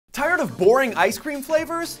Tired of boring ice cream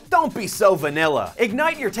flavors? Don't be so vanilla.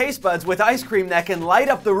 Ignite your taste buds with ice cream that can light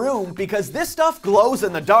up the room because this stuff glows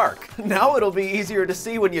in the dark. Now it'll be easier to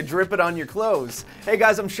see when you drip it on your clothes. Hey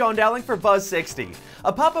guys, I'm Dowling for Buzz60.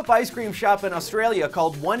 A pop-up ice cream shop in Australia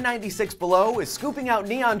called 196 Below is scooping out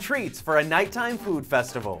neon treats for a nighttime food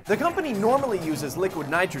festival. The company normally uses liquid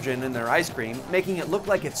nitrogen in their ice cream, making it look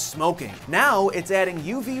like it's smoking. Now it's adding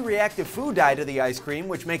UV reactive food dye to the ice cream,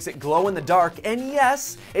 which makes it glow in the dark, and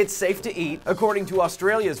yes, it's safe to eat, according to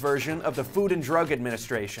Australia's version of the Food and Drug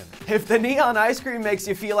Administration. If the neon ice cream makes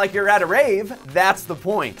you feel like you're at a rave, that's the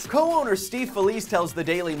point. Co-owner Steve Felice tells the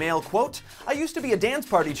Daily Mail, quote, "I used to be a dance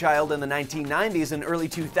party child in the 1990s and early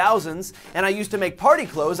 2000s, and I used to make party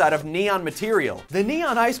clothes out of neon material. The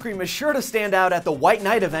neon ice cream is sure to stand out at the White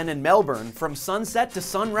Night event in Melbourne from sunset to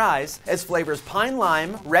sunrise as flavors pine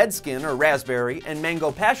lime, red skin or raspberry, and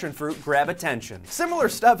mango passion fruit grab attention." Similar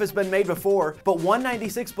stuff has been made before, but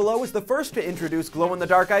 196 Below is the first to introduce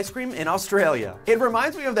glow-in-the-dark ice cream in Australia. It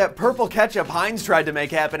reminds me of that purple ketchup Heinz tried to make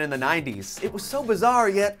happen in the 90s. It was so bizarre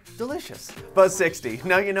yet delicious. Buzz60.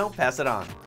 Now you know, pass it on.